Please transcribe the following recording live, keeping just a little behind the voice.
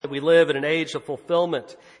we live in an age of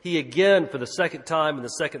fulfillment, he again, for the second time in the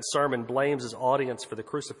second sermon, blames his audience for the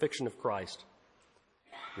crucifixion of Christ.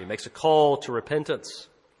 He makes a call to repentance.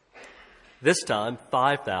 This time,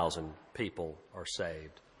 5,000 people are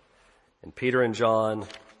saved. And Peter and John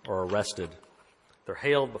are arrested. They're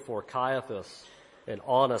haled before Caiaphas and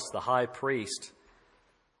Annas, the high priest,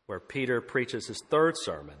 where Peter preaches his third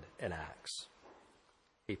sermon in Acts.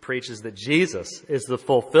 He preaches that Jesus is the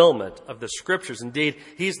fulfillment of the Scriptures. Indeed,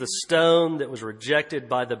 he's the stone that was rejected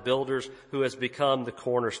by the builders who has become the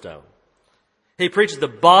cornerstone. He preaches the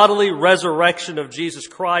bodily resurrection of Jesus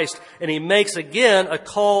Christ, and he makes again a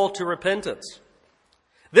call to repentance.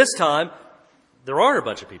 This time, there aren't a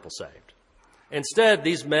bunch of people saved. Instead,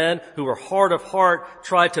 these men who are hard of heart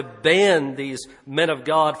try to ban these men of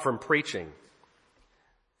God from preaching.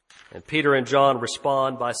 And Peter and John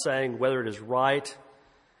respond by saying, whether it is right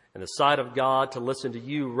in the sight of God to listen to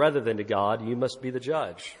you rather than to God, you must be the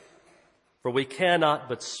judge. For we cannot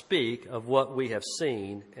but speak of what we have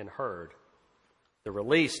seen and heard. They're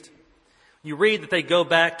released. You read that they go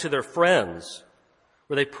back to their friends,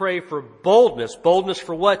 where they pray for boldness. Boldness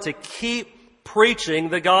for what? To keep preaching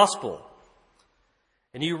the gospel.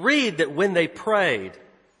 And you read that when they prayed,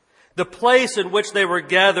 the place in which they were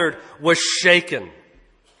gathered was shaken.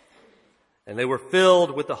 And they were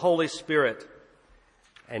filled with the Holy Spirit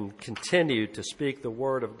and continued to speak the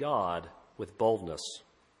word of God with boldness.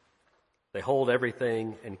 They hold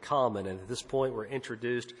everything in common. And at this point, we're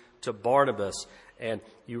introduced to Barnabas. And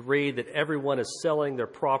you read that everyone is selling their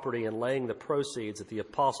property and laying the proceeds at the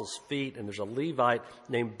apostles' feet. And there's a Levite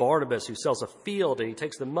named Barnabas who sells a field, and he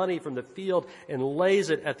takes the money from the field and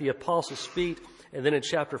lays it at the apostles' feet. And then in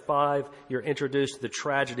chapter 5, you're introduced to the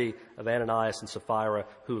tragedy of Ananias and Sapphira,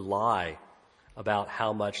 who lie about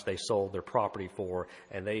how much they sold their property for,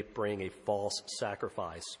 and they bring a false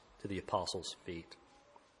sacrifice to the apostles' feet.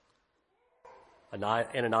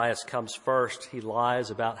 Ananias comes first. He lies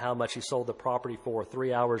about how much he sold the property for.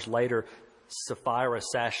 3 hours later, Sapphira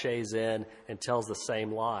sachets in and tells the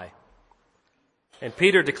same lie. And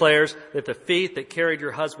Peter declares that the feet that carried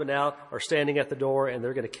your husband out are standing at the door, and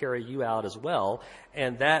they're going to carry you out as well.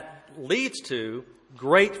 And that leads to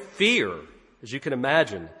great fear, as you can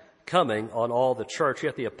imagine, coming on all the church.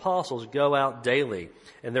 Yet the apostles go out daily,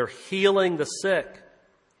 and they're healing the sick.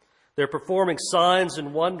 They're performing signs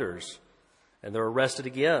and wonders. And they're arrested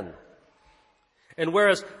again. And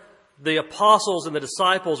whereas the apostles and the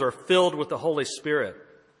disciples are filled with the Holy Spirit,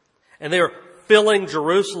 and they are filling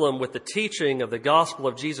Jerusalem with the teaching of the gospel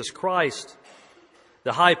of Jesus Christ,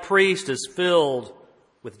 the high priest is filled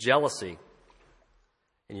with jealousy.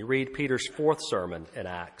 And you read Peter's fourth sermon in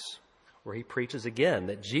Acts, where he preaches again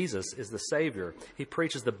that Jesus is the Savior. He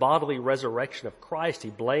preaches the bodily resurrection of Christ.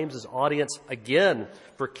 He blames his audience again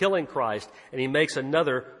for killing Christ, and he makes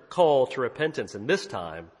another call to repentance. And this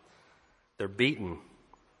time, they're beaten,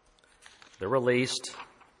 they're released,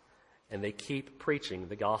 and they keep preaching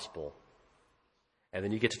the gospel. And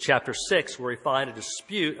then you get to chapter 6, where we find a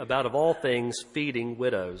dispute about, of all things, feeding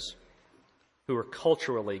widows who are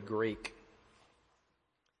culturally Greek.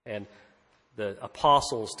 And the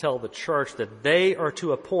apostles tell the church that they are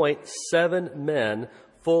to appoint 7 men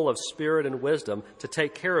full of spirit and wisdom to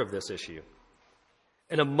take care of this issue.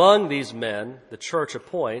 And among these men the church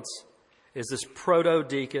appoints is this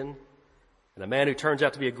proto-deacon and a man who turns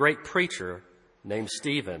out to be a great preacher named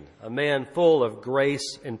Stephen, a man full of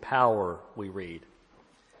grace and power, we read.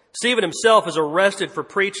 Stephen himself is arrested for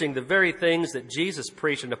preaching the very things that Jesus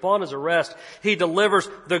preached. And upon his arrest, he delivers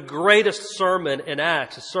the greatest sermon in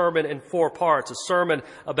Acts, a sermon in 4 parts, a sermon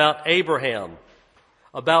about Abraham,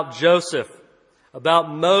 about Joseph,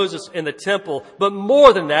 about Moses in the temple, but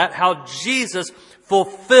more than that, how Jesus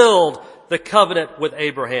fulfilled the covenant with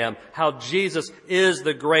Abraham, how Jesus is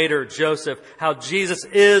the greater Joseph, how Jesus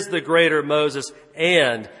is the greater Moses,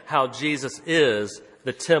 and how Jesus is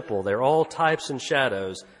the temple. They're all types and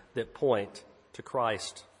shadows that point to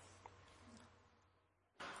Christ.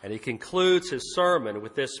 And he concludes his sermon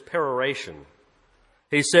with this peroration.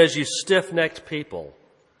 He says, "You stiff-necked people,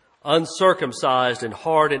 uncircumcised and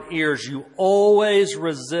hard in ears, you always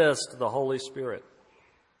resist the Holy Spirit.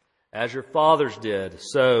 As your fathers did,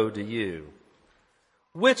 so do you.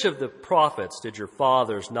 Which of the prophets did your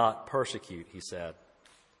fathers not persecute?" he said.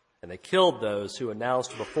 And they killed those who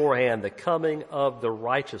announced beforehand the coming of the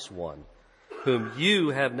righteous one, whom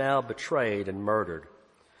you have now betrayed and murdered.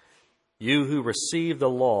 You who received the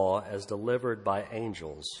law as delivered by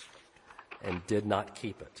angels and did not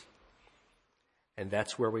keep it. And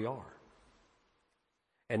that's where we are.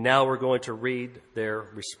 And now we're going to read their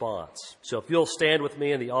response. So if you'll stand with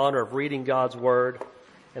me in the honor of reading God's word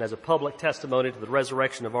and as a public testimony to the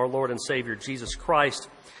resurrection of our Lord and Savior Jesus Christ.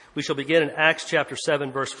 We shall begin in Acts chapter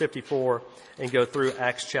 7, verse 54, and go through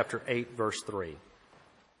Acts chapter 8, verse 3.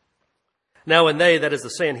 Now when they, that is the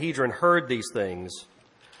Sanhedrin, heard these things,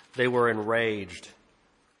 they were enraged,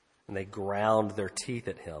 and they ground their teeth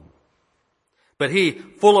at him. But he,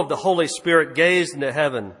 full of the Holy Spirit, gazed into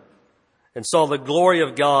heaven and saw the glory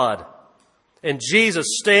of God, and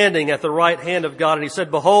Jesus standing at the right hand of God. And he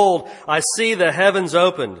said, Behold, I see the heavens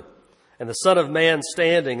opened, and the Son of Man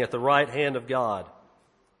standing at the right hand of God.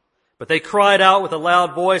 But they cried out with a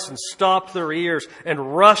loud voice and stopped their ears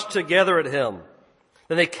and rushed together at him.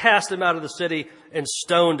 Then they cast him out of the city and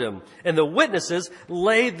stoned him. And the witnesses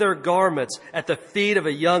laid their garments at the feet of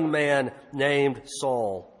a young man named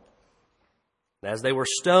Saul. As they were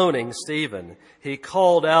stoning Stephen, he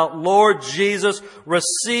called out, Lord Jesus,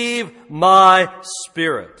 receive my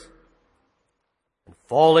spirit. And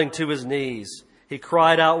falling to his knees, he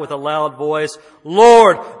cried out with a loud voice,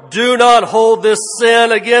 Lord, do not hold this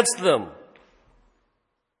sin against them.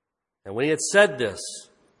 And when he had said this,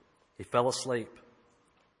 he fell asleep.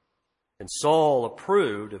 And Saul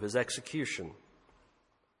approved of his execution.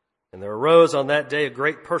 And there arose on that day a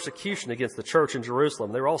great persecution against the church in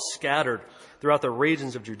Jerusalem. They were all scattered throughout the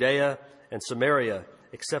regions of Judea and Samaria,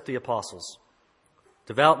 except the apostles.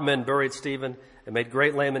 Devout men buried Stephen and made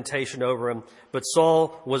great lamentation over him. But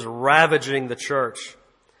Saul was ravaging the church.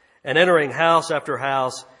 And entering house after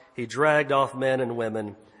house, he dragged off men and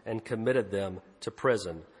women and committed them to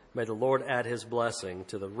prison. May the Lord add his blessing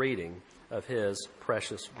to the reading of his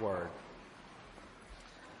precious word.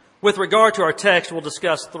 With regard to our text, we'll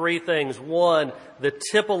discuss three things. One, the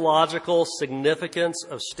typological significance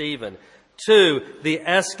of Stephen. Two, the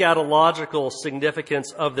eschatological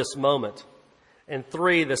significance of this moment. And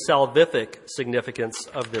three, the salvific significance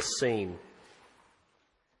of this scene.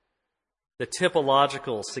 The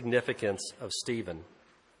typological significance of Stephen.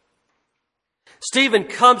 Stephen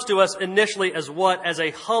comes to us initially as what? As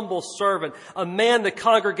a humble servant, a man the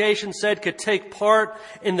congregation said could take part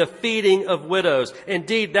in the feeding of widows.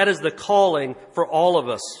 Indeed, that is the calling for all of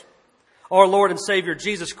us. Our Lord and Savior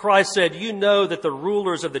Jesus Christ said, you know that the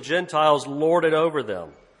rulers of the Gentiles lord it over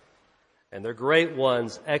them, and their great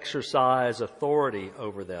ones exercise authority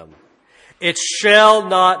over them. It shall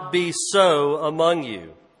not be so among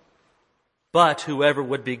you, but whoever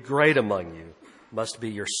would be great among you must be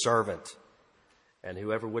your servant. And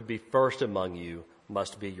whoever would be first among you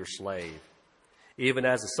must be your slave. Even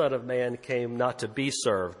as the Son of Man came not to be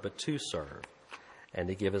served, but to serve, and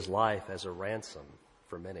to give his life as a ransom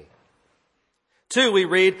for many. Two, we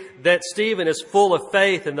read that Stephen is full of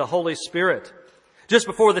faith in the Holy Spirit. Just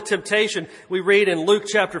before the temptation, we read in Luke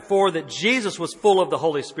chapter 4 that Jesus was full of the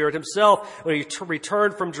Holy Spirit himself when he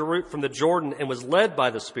returned from the Jordan and was led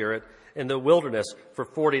by the Spirit in the wilderness for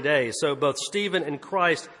 40 days. So both Stephen and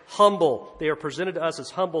Christ, humble. They are presented to us as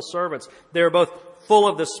humble servants. They are both full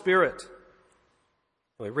of the Spirit.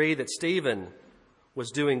 We read that Stephen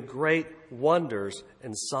was doing great wonders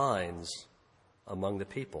and signs among the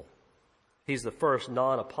people. He's the first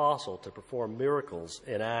non-apostle to perform miracles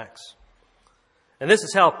in Acts. And this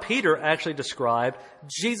is how Peter actually described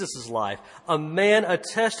Jesus' life. A man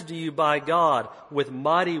attested to you by God with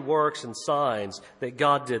mighty works and signs that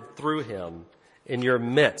God did through him in your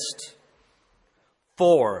midst.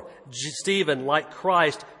 4, Stephen, like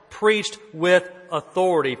Christ, preached with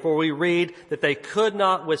authority, for we read that they could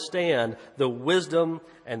not withstand the wisdom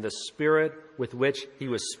and the spirit with which he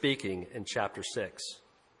was speaking in chapter 6.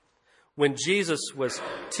 When Jesus was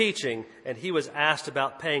teaching and he was asked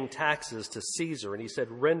about paying taxes to Caesar, and he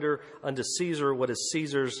said, render unto Caesar what is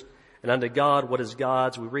Caesar's and unto God what is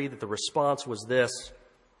God's, we read that the response was this: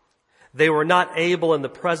 they were not able in the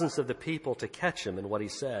presence of the people to catch him in what he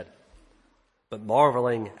said, but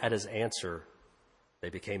marveling at his answer, they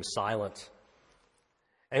became silent.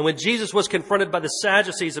 And when Jesus was confronted by the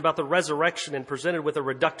Sadducees about the resurrection and presented with a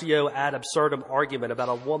reductio ad absurdum argument about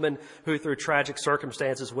a woman who through tragic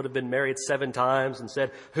circumstances would have been married 7 times and said,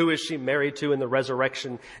 who is she married to in the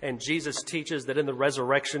resurrection? And Jesus teaches that in the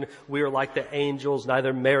resurrection we are like the angels,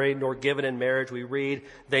 neither married nor given in marriage. We read,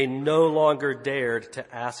 they no longer dared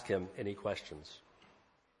to ask him any questions.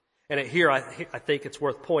 And here I think it's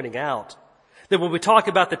worth pointing out that when we talk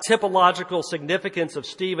about the typological significance of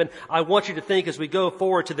Stephen, I want you to think as we go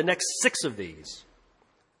forward to the next 6 of these,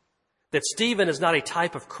 that Stephen is not a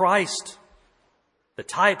type of Christ. The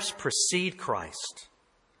types precede Christ.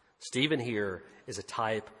 Stephen here is a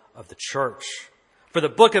type of the church. For the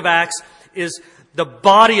book of Acts is the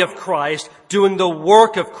body of Christ doing the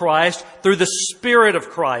work of Christ through the Spirit of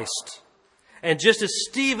Christ. And just as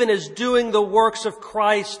Stephen is doing the works of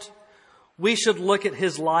Christ, We should look at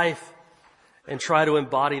his life and try to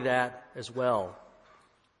embody that as well.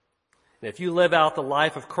 And if you live out the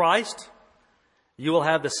life of Christ, you will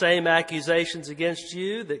have the same accusations against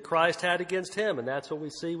you that Christ had against him. And that's what we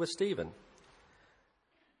see with Stephen.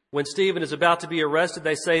 When Stephen is about to be arrested,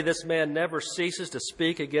 they say this man never ceases to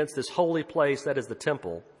speak against this holy place, that is the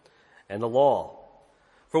temple, and the law.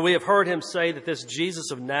 For we have heard him say that this Jesus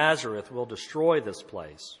of Nazareth will destroy this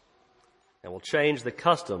place and will change the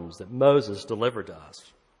customs that Moses delivered to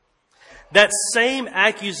us. That same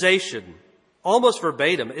accusation, almost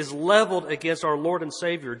verbatim, is leveled against our Lord and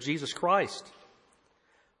Savior, Jesus Christ.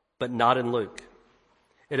 But not in Luke.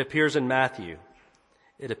 It appears in Matthew.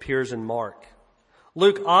 It appears in Mark.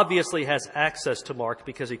 Luke obviously has access to Mark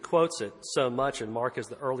because he quotes it so much, and Mark is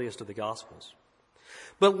the earliest of the Gospels.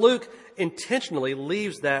 But Luke intentionally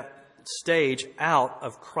leaves that stage out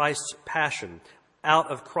of Christ's passion, out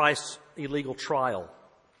of Christ's illegal trial.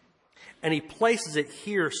 And he places it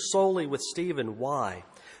here solely with Stephen. Why?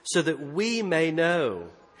 So that we may know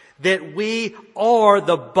that we are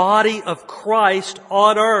the body of Christ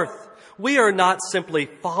on earth. We are not simply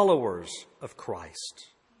followers of Christ.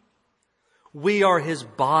 We are his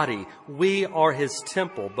body. We are his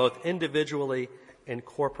temple, both individually and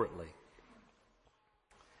corporately.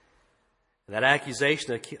 That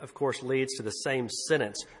accusation, of course, leads to the same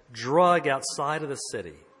sentence: drug outside of the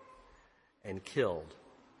city and killed.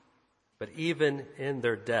 But even in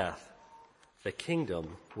their death, the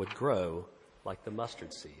kingdom would grow like the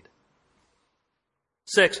mustard seed.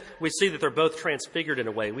 6, we see that they're both transfigured in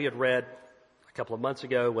a way. We had read a couple of months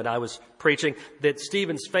ago when I was preaching that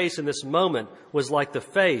Stephen's face in this moment was like the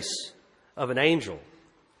face of an angel.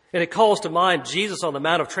 And it calls to mind Jesus on the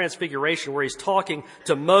Mount of Transfiguration, where he's talking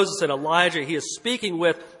to Moses and Elijah. He is speaking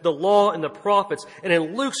with the law and the prophets. And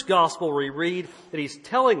in Luke's gospel, we read that he's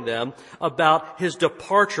telling them about his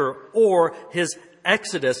departure or his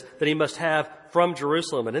exodus that he must have from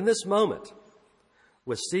Jerusalem. And in this moment,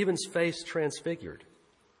 with Stephen's face transfigured,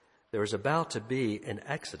 there is about to be an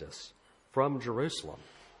exodus from Jerusalem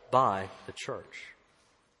by the church.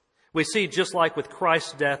 We see, just like with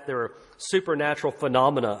Christ's death, there are supernatural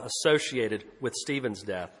phenomena associated with Stephen's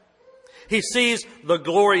death. He sees the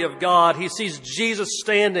glory of God. He sees Jesus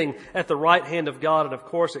standing at the right hand of God. And of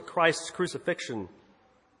course, at Christ's crucifixion,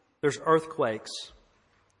 there's earthquakes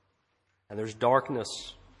and there's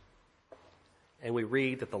darkness. And we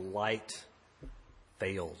read that the light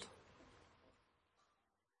failed.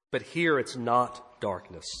 But here it's not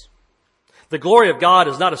darkness. The glory of God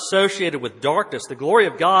is not associated with darkness. The glory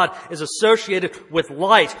of God is associated with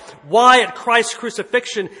light. Why at Christ's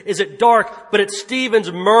crucifixion is it dark, but at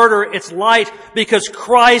Stephen's murder it's light? Because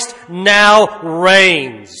Christ now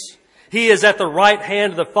reigns. He is at the right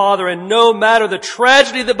hand of the Father, and no matter the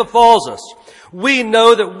tragedy that befalls us, we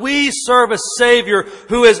know that we serve a Savior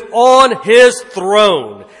who is on his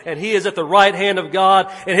throne, and he is at the right hand of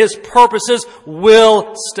God, and his purposes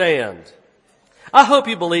will stand. I hope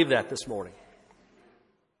you believe that this morning.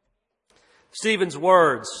 Stephen's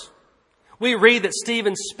words. We read that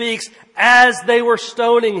Stephen speaks as they were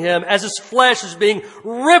stoning him, as his flesh is being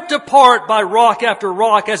ripped apart by rock after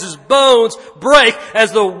rock, as his bones break,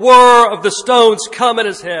 as the whir of the stones come at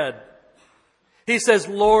his head. He says,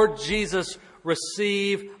 Lord Jesus,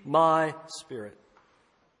 receive my spirit.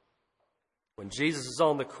 When Jesus is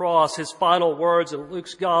on the cross, his final words in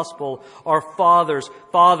Luke's gospel are,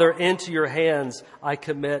 Father, into your hands I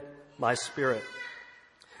commit my spirit.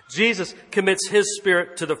 Jesus commits his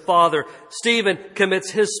spirit to the Father. Stephen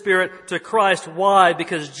commits his spirit to Christ. Why?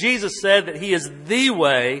 Because Jesus said that he is the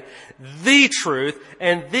way, the truth,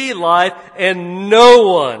 and the life, and no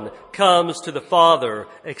one comes to the Father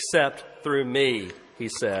except through me, he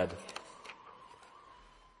said.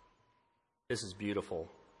 This is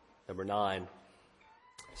beautiful. Number 9,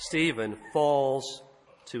 Stephen falls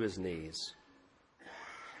to his knees.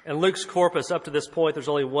 In Luke's corpus, up to this point, there's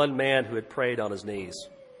only one man who had prayed on his knees.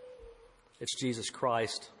 It's Jesus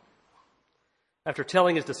Christ. After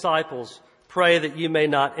telling his disciples, pray that you may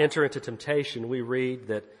not enter into temptation, we read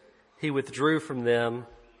that he withdrew from them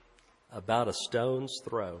about a stone's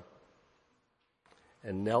throw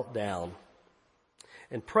and knelt down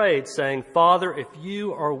and prayed, saying, Father, if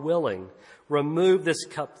you are willing, remove this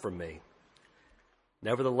cup from me.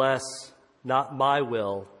 Nevertheless, not my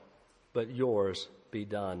will, but yours be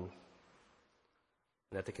done.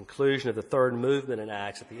 And at the conclusion of the third movement in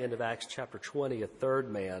Acts, at the end of Acts chapter 20, a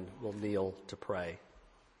third man will kneel to pray.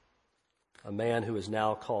 A man who is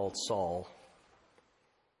now called Saul.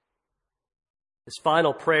 His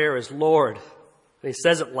final prayer is, Lord, and he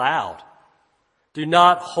says it loud, do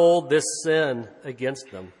not hold this sin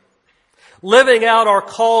against them. living out our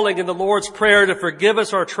calling in the Lord's Prayer to forgive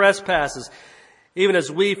us our trespasses, even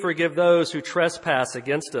as we forgive those who trespass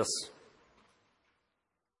against us.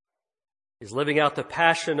 He's living out the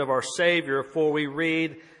passion of our Savior, for we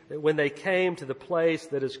read that when they came to the place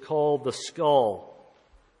that is called the skull,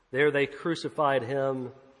 there they crucified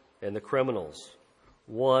him and the criminals,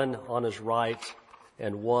 one on his right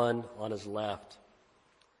and one on his left.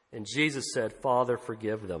 And Jesus said, Father,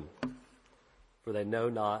 forgive them, for they know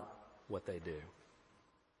not what they do.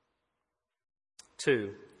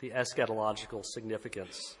 2, the eschatological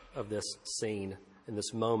significance of this scene in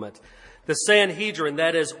this moment. The Sanhedrin,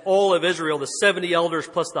 that is all of Israel, the 70 elders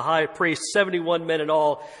plus the high priest, 71 men in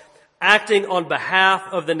all, acting on behalf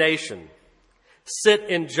of the nation, sit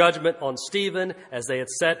in judgment on Stephen as they had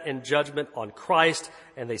sat in judgment on Christ,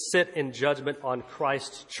 and they sit in judgment on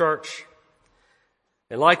Christ's church.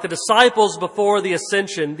 And like the disciples before the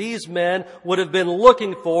ascension, these men would have been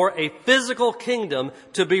looking for a physical kingdom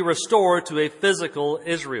to be restored to a physical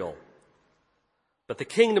Israel. But the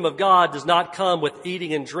kingdom of God does not come with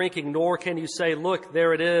eating and drinking, nor can you say, look,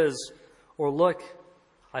 there it is, or look,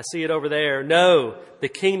 I see it over there. No, the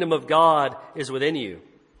kingdom of God is within you.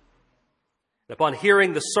 Upon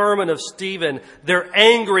hearing the sermon of Stephen, they're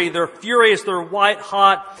angry, they're furious, they're white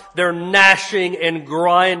hot, they're gnashing and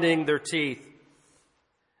grinding their teeth.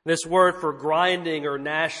 This word for grinding or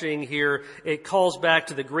gnashing here, it calls back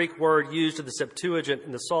to the Greek word used in the Septuagint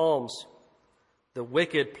in the Psalms. The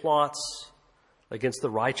wicked plots against the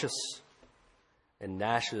righteous and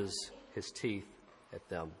gnashes his teeth at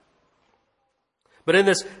them. But in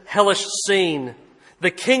this hellish scene, the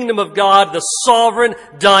kingdom of God, the sovereign,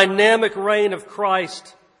 dynamic reign of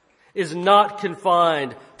Christ, is not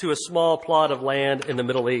confined to a small plot of land in the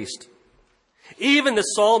Middle East. Even the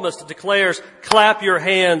psalmist declares, clap your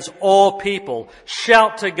hands, all people,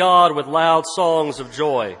 shout to God with loud songs of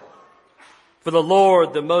joy. For the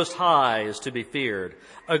Lord, the Most High, is to be feared,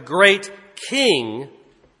 a great king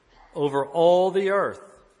over all the earth.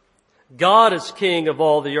 God is king of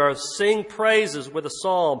all the earth. Sing praises with a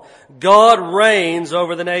psalm. God reigns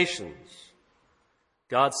over the nations.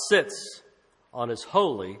 God sits on his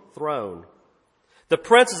holy throne. The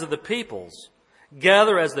princes of the peoples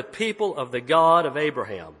gather as the people of the God of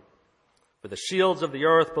Abraham. For the shields of the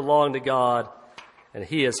earth belong to God, and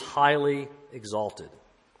he is highly exalted.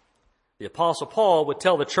 The Apostle Paul would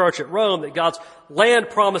tell the church at Rome that God's land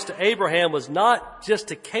promised to Abraham was not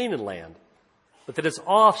just a Canaan land, but that his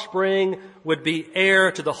offspring would be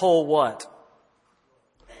heir to the whole what?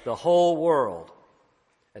 The whole world.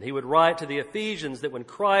 And he would write to the Ephesians that when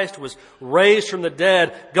Christ was raised from the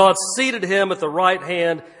dead, God seated him at the right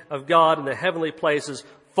hand of God in the heavenly places,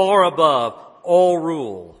 far above all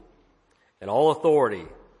rule and all authority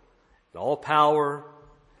and all power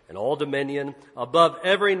and all dominion, above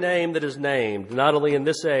every name that is named, not only in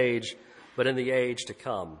this age, but in the age to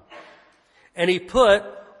come. And he put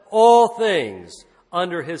all things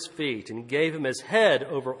under his feet and gave him his head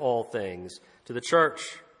over all things to the church,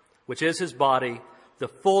 which is his body, the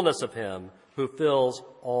fullness of him who fills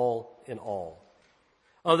all in all.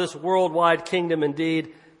 Of this worldwide kingdom,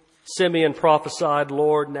 indeed, Simeon prophesied,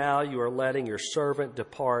 Lord, now you are letting your servant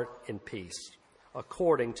depart in peace,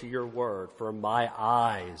 according to your word. For my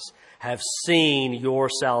eyes have seen your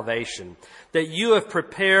salvation, that you have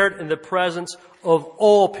prepared in the presence of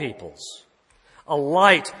all peoples, a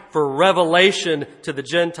light for revelation to the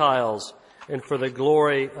Gentiles and for the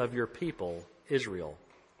glory of your people, Israel.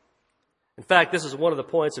 In fact, this is one of the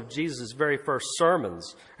points of Jesus' very first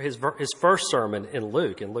sermons, his first sermon in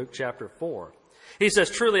Luke chapter 4. He says,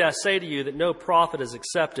 truly I say to you that no prophet is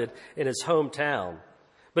accepted in his hometown.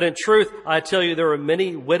 But in truth, I tell you, there were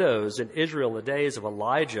many widows in Israel in the days of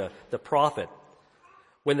Elijah the prophet,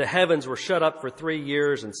 when the heavens were shut up for 3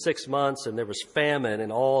 years and 6 months, and there was famine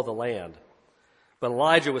in all the land. But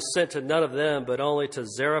Elijah was sent to none of them, but only to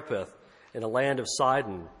Zarephath in the land of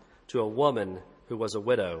Sidon, to a woman who was a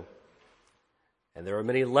widow. And there were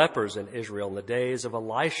many lepers in Israel in the days of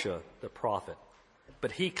Elisha the prophet.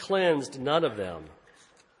 But he cleansed none of them,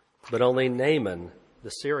 but only Naaman the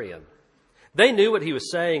Syrian. They knew what he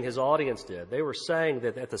was saying, his audience did. They were saying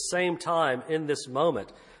that at the same time, in this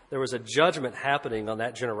moment, there was a judgment happening on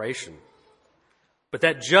that generation. But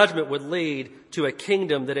that judgment would lead to a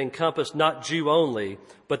kingdom that encompassed not Jew only,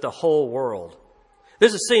 but the whole world.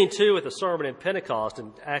 This is seen, too, at the sermon in Pentecost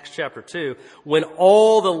in Acts chapter 2, when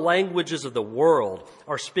all the languages of the world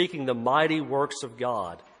are speaking the mighty works of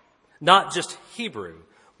God. Not just Hebrew,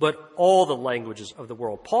 but all the languages of the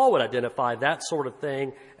world. Paul would identify that sort of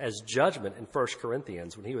thing as judgment in 1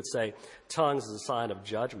 Corinthians when he would say tongues is a sign of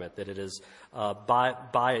judgment, that it is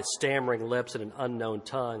by stammering lips and an unknown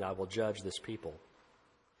tongue I will judge this people.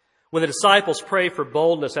 When the disciples pray for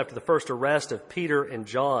boldness after the first arrest of Peter and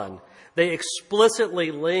John, they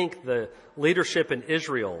explicitly link the leadership in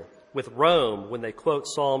Israel with Rome when they quote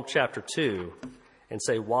Psalm chapter 2 and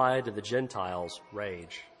say, "Why do the Gentiles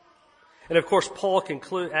rage?" And of course,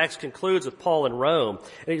 Acts concludes with Paul in Rome,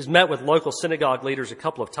 and he's met with local synagogue leaders a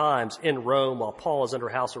couple of times in Rome while Paul is under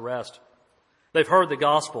house arrest. They've heard the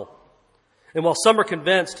gospel. And while some are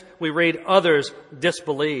convinced, we read others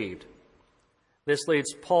disbelieved. This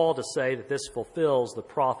leads Paul to say that this fulfills the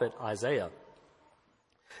prophet Isaiah.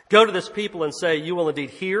 Go to this people and say, "You will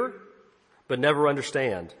indeed hear, but never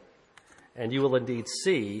understand. And you will indeed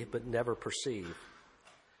see, but never perceive.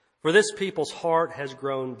 For this people's heart has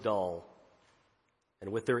grown dull,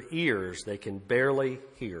 and with their ears they can barely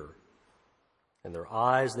hear, and their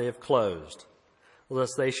eyes they have closed,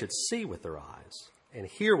 lest they should see with their eyes, and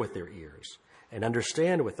hear with their ears, and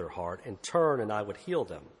understand with their heart, and turn, and I would heal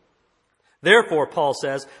them. Therefore," Paul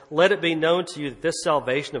says, "let it be known to you that this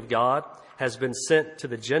salvation of God has been sent to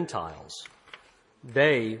the Gentiles.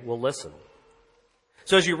 They will listen."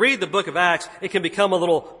 So as you read the book of Acts, it can become a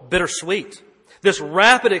little bittersweet. This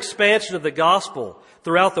rapid expansion of the gospel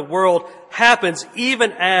throughout the world happens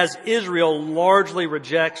even as Israel largely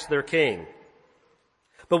rejects their king.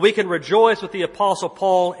 But we can rejoice with the Apostle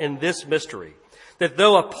Paul in this mystery, that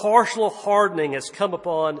though a partial hardening has come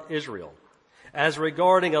upon Israel, as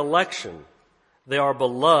regarding election, they are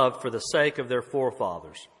beloved for the sake of their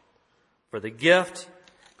forefathers. For the gift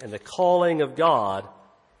and the calling of God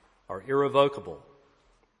are irrevocable.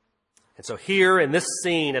 And so here in this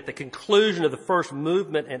scene, at the conclusion of the first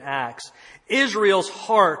movement in Acts, Israel's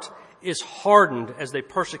heart is hardened as they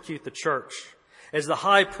persecute the church, as the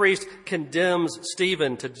high priest condemns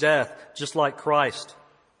Stephen to death, just like Christ.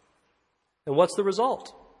 And what's the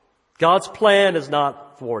result? God's plan is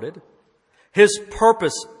not thwarted. His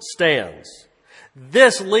purpose stands.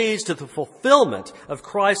 This leads to the fulfillment of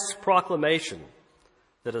Christ's proclamation.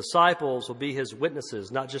 The disciples will be his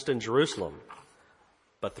witnesses, not just in Jerusalem,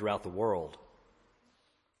 but throughout the world.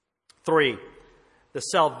 3, the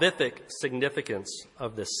salvific significance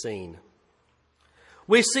of this scene.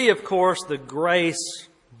 We see, of course, the grace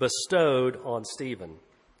bestowed on Stephen,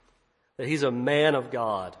 that he's a man of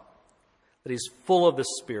God, that he's full of the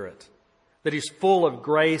Spirit, that he's full of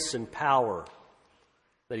grace and power,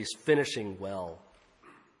 that he's finishing well.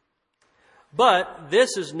 But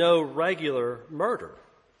this is no regular murder.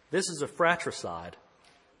 This is a fratricide.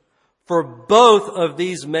 For both of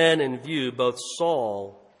these men in view, both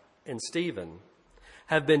Saul and Stephen,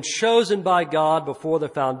 have been chosen by God before the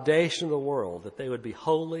foundation of the world, that they would be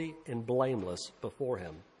holy and blameless before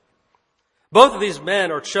him. Both of these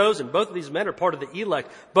men are chosen. Both of these men are part of the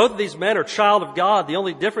elect. Both of these men are child of God. The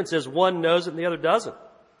only difference is one knows it and the other doesn't.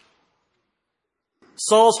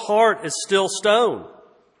 Saul's heart is still stone.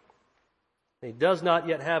 He does not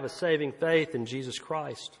yet have a saving faith in Jesus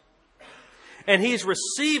Christ. And he's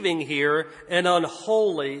receiving here an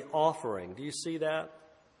unholy offering. Do you see that?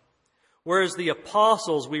 Whereas the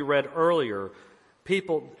apostles we read earlier,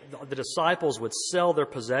 the disciples would sell their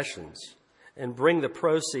possessions and bring the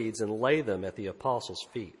proceeds and lay them at the apostles'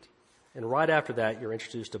 feet. And right after that, you're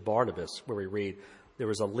introduced to Barnabas, where we read, there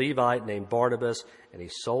was a Levite named Barnabas, and he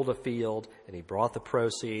sold a field, and he brought the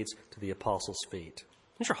proceeds to the apostles' feet.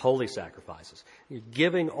 These are holy sacrifices. You're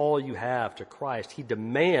giving all you have to Christ. He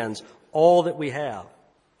demands all that we have.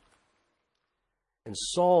 And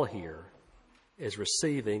Saul here is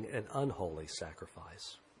receiving an unholy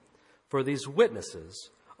sacrifice. For these witnesses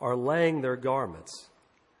are laying their garments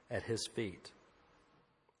at his feet.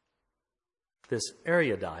 This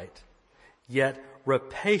erudite, yet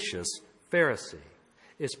rapacious Pharisee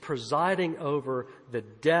is presiding over the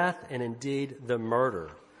death and indeed the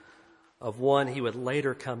murder of one he would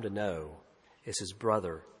later come to know as his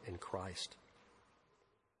brother in Christ.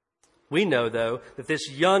 We know, though, that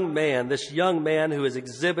this young man who is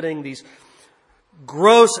exhibiting these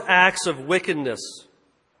gross acts of wickedness,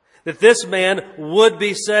 that this man would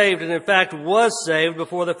be saved, and in fact was saved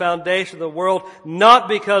before the foundation of the world, not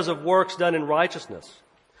because of works done in righteousness,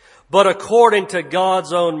 but according to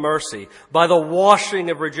God's own mercy, by the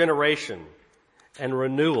washing of regeneration and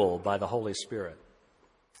renewal by the Holy Spirit.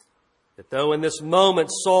 That though in this moment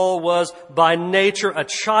Saul was by nature a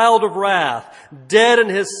child of wrath, dead in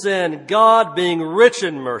his sin, God, being rich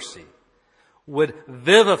in mercy, would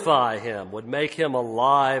vivify him, would make him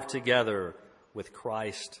alive together with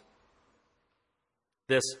Christ.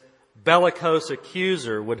 This bellicose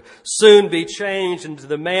accuser would soon be changed into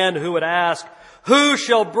the man who would ask, "Who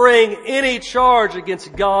shall bring any charge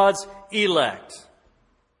against God's elect?"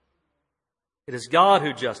 It is God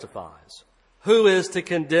who justifies. Who is to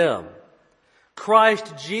condemn?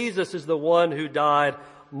 Christ Jesus is the one who died.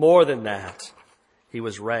 More than that, he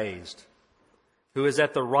was raised, who is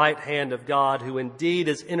at the right hand of God, who indeed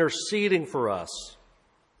is interceding for us.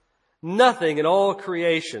 Nothing in all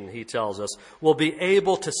creation, he tells us, will be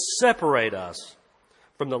able to separate us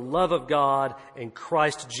from the love of God in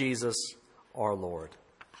Christ Jesus our Lord.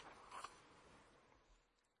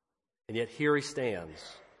 And yet here he stands,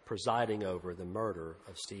 presiding over the murder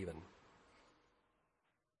of Stephen.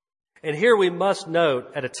 And here we must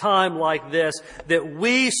note, at a time like this, that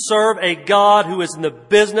we serve a God who is in the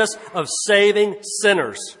business of saving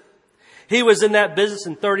sinners. He was in that business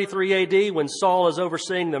in 33 AD when Saul is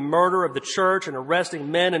overseeing the murder of the church and arresting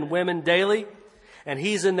men and women daily. And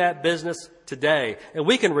he's in that business today. And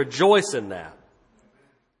we can rejoice in that.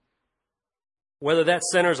 Whether that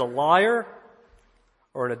sinner's a liar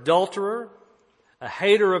or an adulterer, a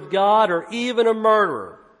hater of God, or even a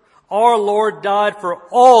murderer, our Lord died for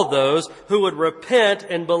all those who would repent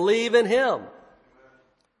and believe in Him.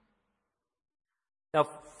 Now,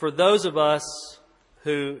 for those of us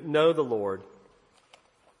who know the Lord,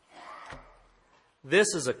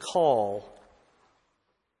 this is a call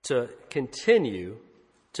to continue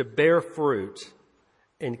to bear fruit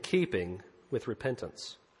in keeping with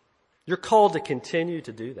repentance. You're called to continue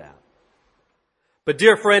to do that. But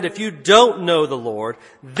dear friend, if you don't know the Lord,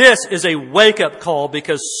 this is a wake-up call,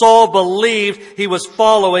 because Saul believed he was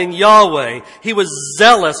following Yahweh. He was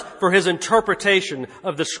zealous for his interpretation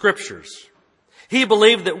of the Scriptures. He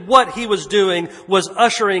believed that what he was doing was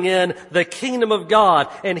ushering in the kingdom of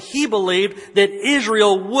God, and he believed that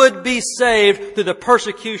Israel would be saved through the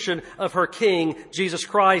persecution of her King, Jesus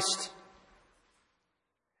Christ.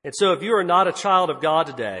 And so if you are not a child of God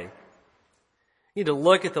today, you need to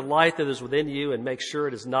look at the light that is within you and make sure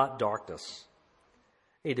it is not darkness.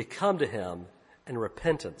 You need to come to Him in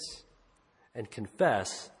repentance and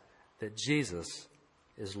confess that Jesus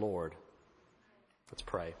is Lord. Let's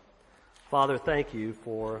pray. Father, thank you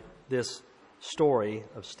for this story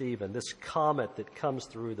of Stephen, this comet that comes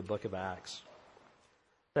through the book of Acts.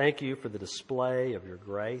 Thank you for the display of your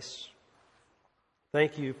grace.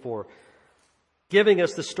 Thank you for giving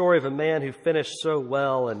us the story of a man who finished so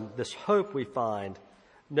well, and this hope we find,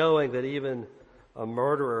 knowing that even a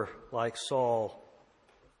murderer like Saul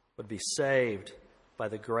would be saved by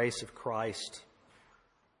the grace of Christ.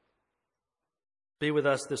 Be with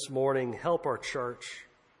us this morning. Help our church,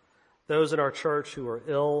 those in our church who are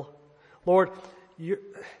ill. Lord,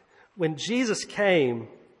 when Jesus came,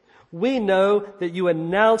 we know that you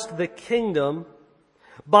announced the kingdom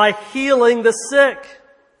by healing the sick.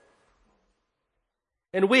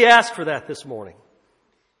 And we ask for that this morning.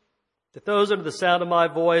 That those under the sound of my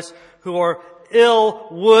voice who are ill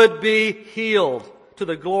would be healed to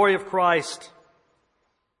the glory of Christ.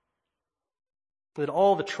 That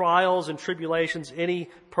all the trials and tribulations any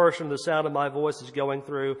person under the sound of my voice is going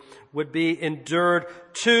through would be endured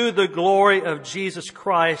to the glory of Jesus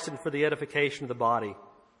Christ and for the edification of the body.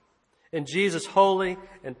 In Jesus' holy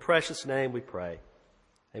and precious name we pray.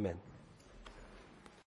 Amen.